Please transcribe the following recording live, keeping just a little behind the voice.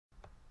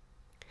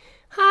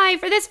Hi,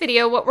 for this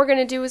video, what we're going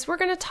to do is we're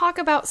going to talk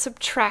about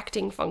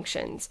subtracting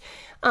functions.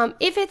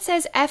 If it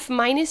says f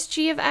minus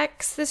g of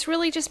x, this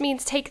really just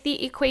means take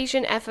the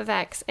equation f of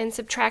x and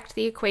subtract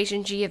the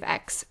equation g of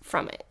x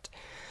from it.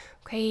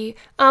 Okay,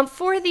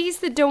 for these,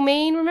 the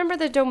domain, remember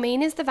the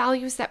domain is the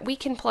values that we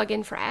can plug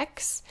in for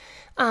x.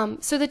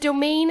 So the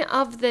domain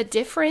of the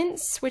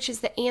difference, which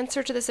is the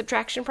answer to the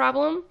subtraction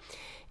problem,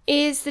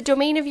 is the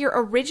domain of your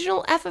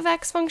original f of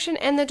x function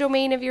and the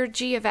domain of your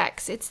g of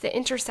x. It's the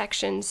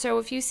intersection. So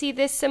if you see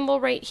this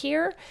symbol right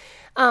here,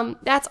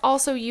 that's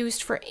also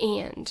used for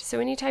and. So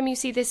anytime you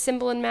see this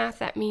symbol in math,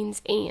 that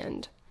means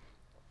and.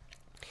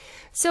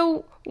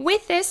 So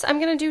with this, I'm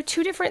going to do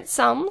two different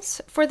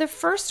sums. For the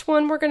first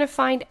one, we're going to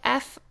find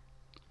f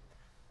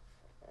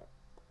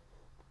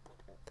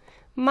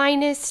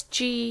minus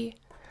g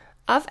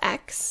of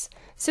x.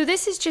 So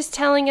this is just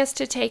telling us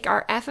to take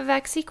our f of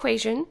x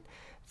equation,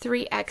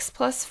 3x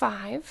plus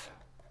 5,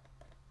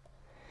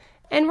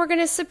 and we're going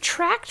to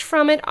subtract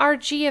from it our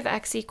g of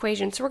x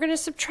equation. So we're going to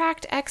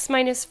subtract x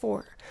minus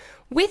 4.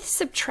 With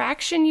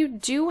subtraction, you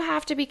do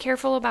have to be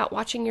careful about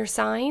watching your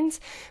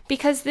signs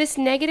because this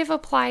negative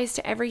applies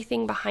to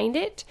everything behind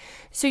it.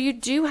 So you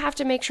do have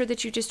to make sure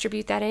that you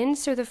distribute that in.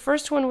 So the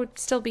first one would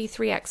still be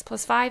 3x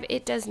plus 5.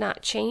 It does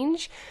not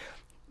change.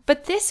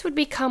 But this would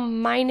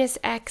become minus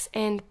x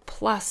and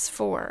plus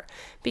 4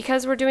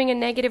 because we're doing a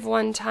negative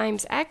 1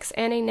 times x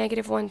and a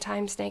negative 1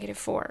 times negative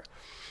 4.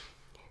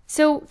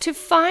 So to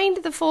find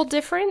the full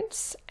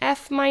difference,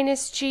 f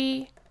minus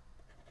g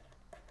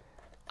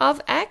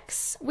of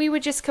x, we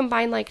would just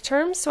combine like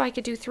terms. So I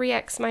could do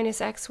 3x minus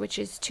x, which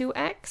is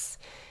 2x,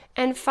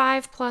 and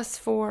 5 plus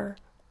 4,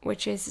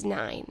 which is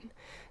 9.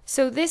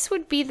 So this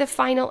would be the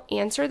final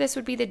answer. This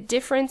would be the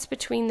difference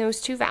between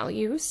those two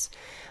values.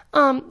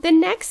 The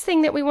next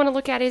thing that we want to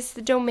look at is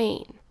the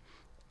domain.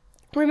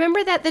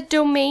 Remember that the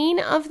domain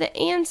of the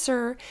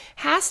answer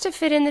has to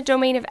fit in the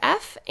domain of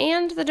f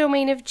and the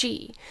domain of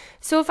g.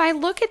 So if I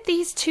look at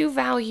these two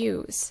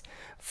values,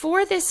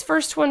 for this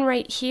first one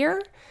right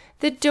here,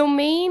 the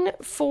domain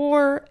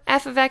for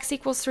f of x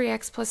equals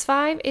 3x plus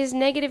 5 is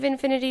negative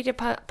infinity to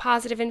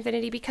positive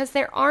infinity because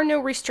there are no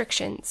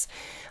restrictions.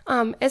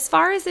 As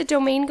far as the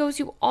domain goes,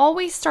 you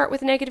always start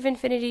with negative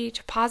infinity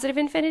to positive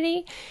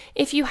infinity.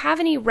 If you have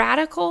any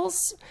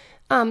radicals,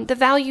 the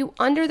value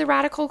under the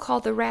radical,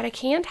 called the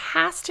radicand,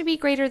 has to be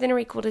greater than or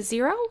equal to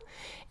 0.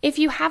 If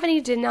you have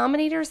any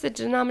denominators, the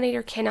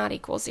denominator cannot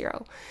equal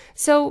 0.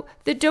 So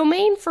the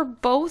domain for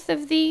both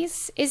of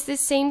these is the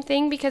same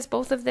thing because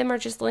both of them are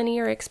just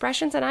linear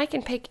expressions, and I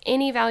can pick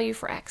any value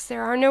for x.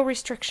 There are no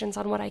restrictions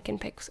on what I can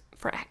pick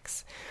for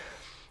x.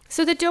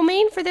 So the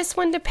domain for this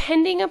one,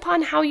 depending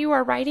upon how you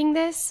are writing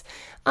this,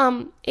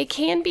 it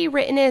can be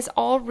written as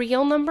all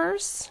real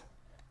numbers.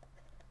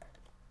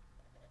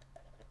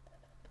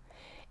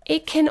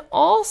 It can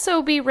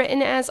also be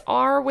written as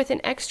r with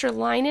an extra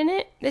line in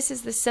it. This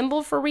is the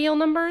symbol for real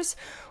numbers.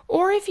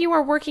 Or if you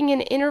are working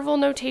in interval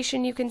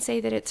notation, you can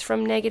say that it's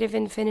from negative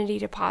infinity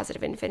to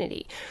positive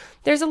infinity.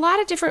 There's a lot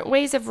of different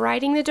ways of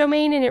writing the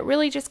domain, and it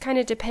really just kind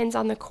of depends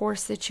on the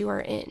course that you are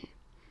in.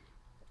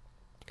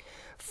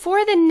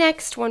 For the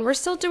next one, we're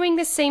still doing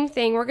the same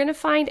thing. We're going to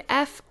find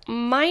f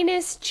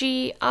minus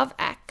g of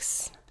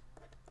x.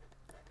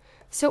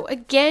 So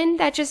again,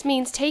 that just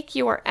means take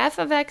your f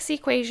of x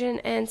equation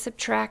and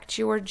subtract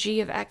your g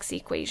of x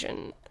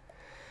equation.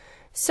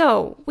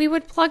 So we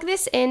would plug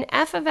this in.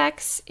 F of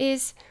x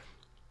is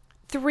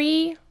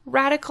 3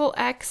 radical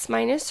x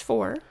minus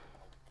 4.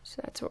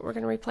 So that's what we're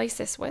going to replace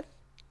this with.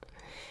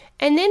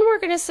 And then we're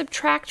going to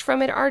subtract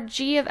from it our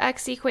g of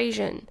x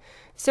equation.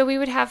 So we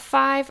would have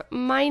 5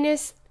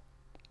 minus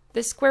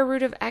the square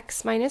root of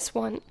x minus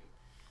 1.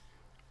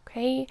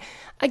 Okay,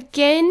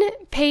 again,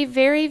 pay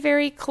very,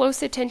 very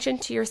close attention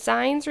to your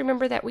signs.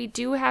 Remember that we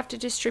do have to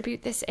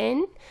distribute this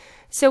in.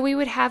 So we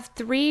would have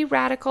 3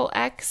 radical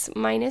x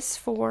minus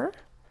 4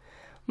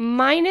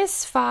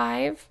 minus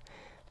 5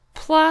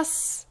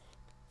 plus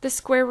the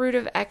square root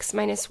of x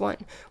minus 1.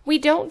 We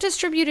don't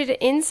distribute it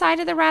inside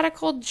of the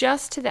radical,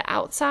 just to the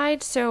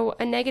outside, so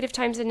a negative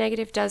times a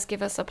negative does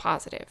give us a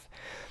positive.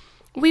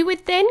 We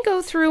would then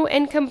go through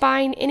and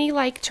combine any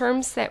like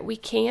terms that we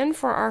can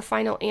for our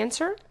final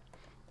answer.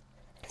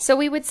 So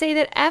we would say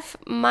that f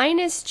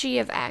minus g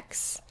of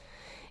x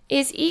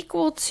is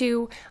equal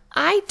to,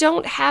 I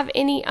don't have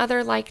any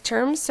other like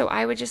terms, so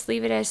I would just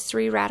leave it as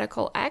 3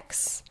 radical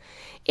x.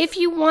 If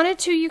you wanted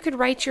to, you could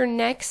write your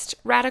next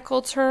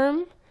radical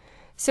term.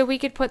 So we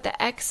could put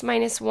the x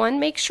minus 1.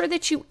 Make sure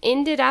that you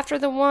end it after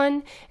the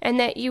 1 and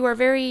that you are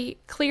very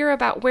clear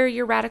about where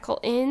your radical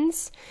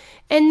ends.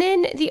 And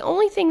then the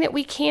only thing that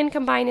we can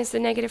combine is the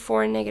negative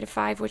 4 and negative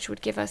 5, which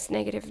would give us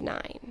negative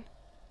 9.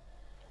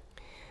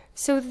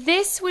 So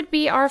this would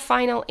be our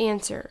final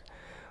answer.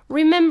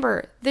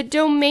 Remember, the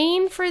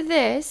domain for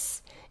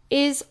this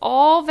is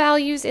all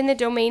values in the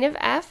domain of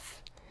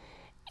f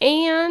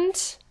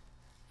and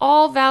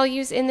all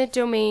values in the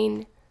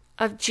domain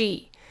of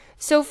g.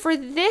 So for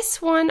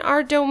this one,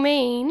 our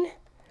domain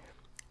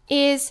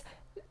is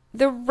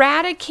the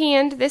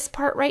radicand, this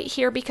part right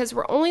here, because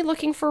we're only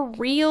looking for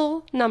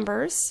real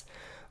numbers,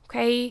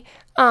 okay?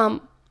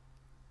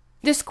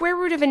 The square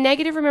root of a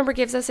negative, remember,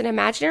 gives us an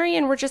imaginary,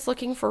 and we're just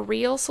looking for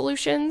real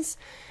solutions.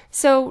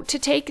 So to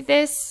take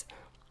this,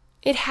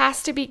 it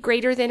has to be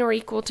greater than or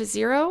equal to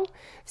 0.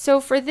 So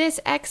for this,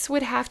 x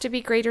would have to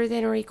be greater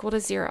than or equal to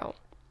 0.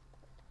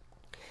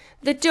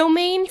 The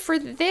domain for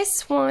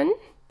this one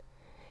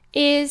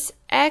is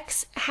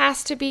x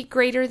has to be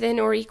greater than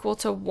or equal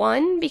to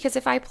 1, because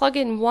if I plug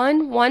in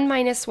 1, 1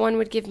 minus 1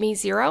 would give me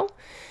 0.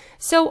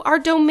 So our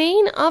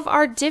domain of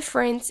our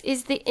difference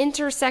is the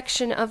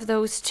intersection of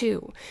those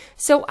two.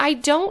 So I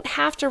don't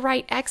have to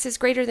write x is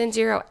greater than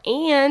 0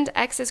 and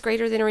x is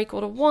greater than or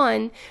equal to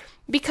 1,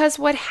 because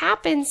what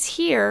happens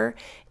here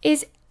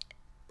is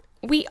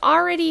we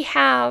already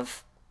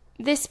have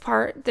this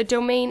part, the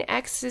domain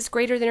x is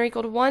greater than or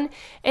equal to 1,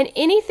 and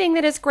anything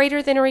that is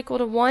greater than or equal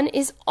to 1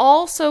 is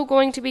also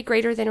going to be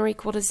greater than or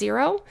equal to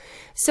 0.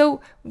 So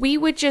we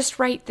would just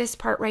write this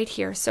part right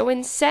here. So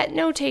in set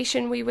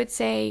notation, we would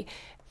say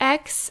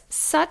x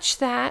such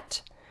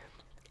that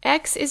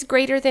x is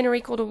greater than or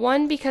equal to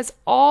 1, because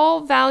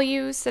all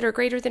values that are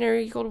greater than or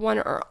equal to 1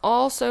 are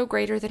also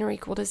greater than or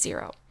equal to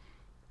 0.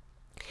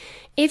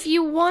 If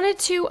you wanted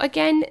to,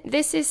 again,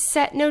 this is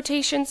set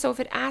notation, so if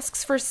it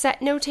asks for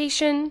set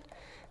notation,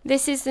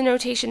 this is the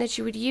notation that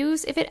you would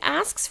use. If it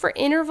asks for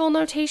interval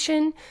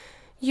notation,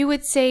 you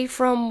would say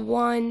from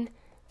 1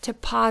 to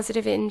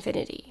positive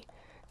infinity.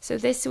 So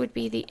this would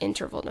be the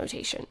interval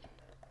notation.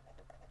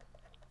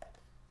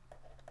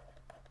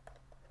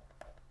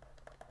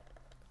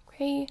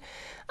 Okay.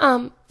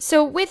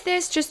 So with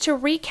this, just to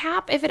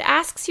recap, if it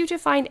asks you to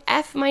find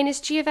f minus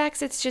g of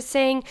x, it's just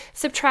saying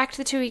subtract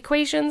the two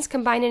equations,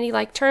 combine any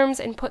like terms,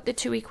 and put the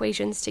two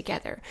equations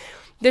together.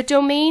 The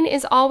domain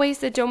is always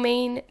the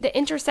domain, the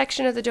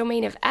intersection of the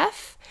domain of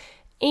f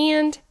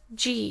and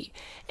g.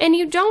 And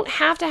you don't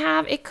have to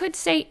have, it could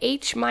say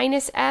h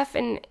minus f,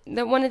 and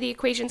one of the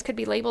equations could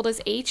be labeled as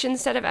h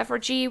instead of f or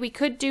g. We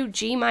could do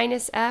g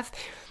minus f.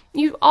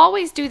 You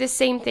always do the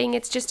same thing.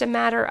 It's just a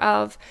matter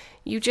of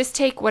you just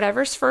take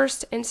whatever's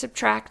first and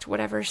subtract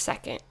whatever's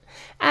second.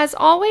 As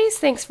always,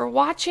 thanks for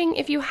watching.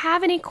 If you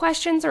have any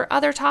questions or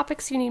other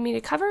topics you need me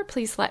to cover,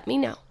 please let me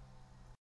know.